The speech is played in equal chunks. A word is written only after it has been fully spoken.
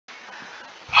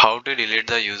How to delete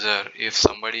the user if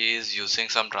somebody is using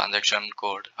some transaction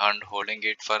code and holding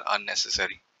it for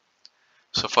unnecessary.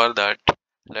 So for that,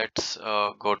 let's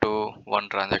go to one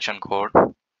transaction code,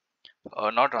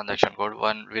 not transaction code,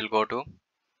 one will go to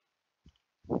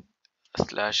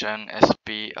 /n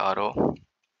SPRO.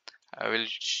 I will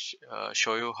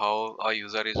show you how a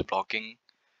user is blocking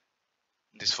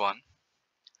this one,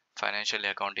 financial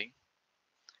accounting.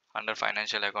 Under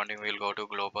financial accounting, we'll go to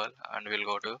global and we'll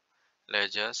go to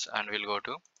ledgers and we'll go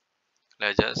to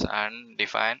ledgers and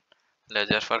define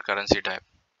ledger for currency type.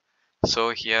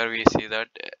 So here we see that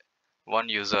one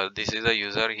user, this is a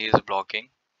user, he is blocking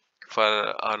for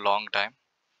a long time,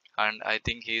 and I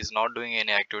think he is not doing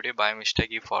any activity. By mistake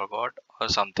he forgot or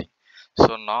something.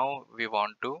 So now we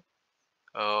want to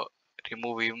uh,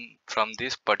 remove him from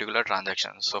this particular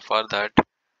transaction. So for that,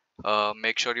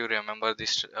 make sure you remember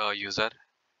this user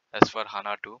S4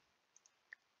 HANA 2.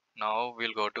 Now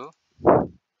we'll go to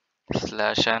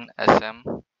 /n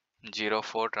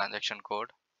SM04 transaction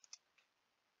code,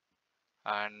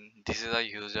 and this is a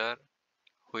user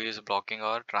who is blocking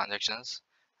our transactions,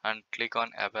 and click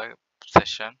on above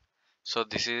session. So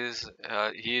this is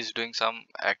he is doing some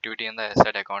activity in the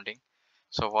asset accounting.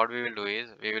 So what we will do is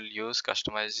we will use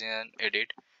customization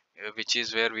edit, which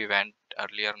is where we went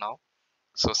earlier now.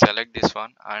 So select this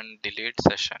one and delete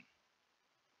session.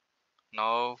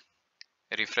 Now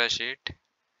refresh it,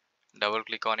 double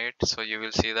click on it, so you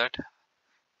will see that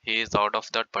he is out of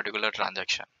that particular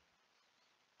transaction.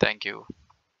 Thank you.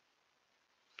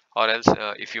 Or else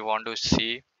if you want to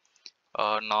see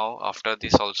now after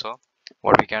this also,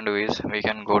 what we can do is we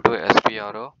can go to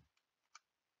SPRO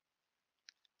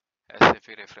SAP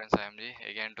reference IMG,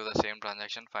 again to the same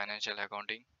transaction, financial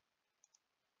accounting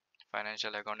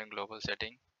global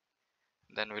setting.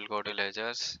 Then we'll go to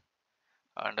ledgers.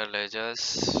 Under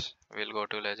ledgers we'll go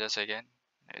to ledgers again.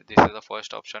 This is the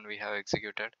first option we have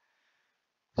executed.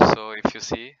 So if you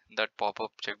see that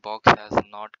pop-up checkbox has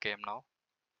not came now,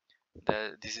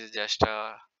 this is just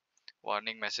a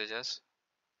warning messages.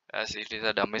 As it is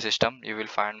a dummy system, you will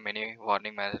find many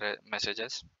warning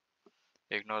messages.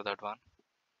 Ignore that one.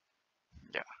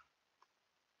 Yeah,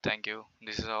 thank you.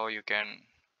 This is how you can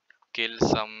kill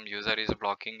some user is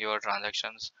blocking your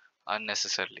transactions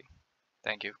unnecessarily.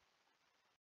 Thank you.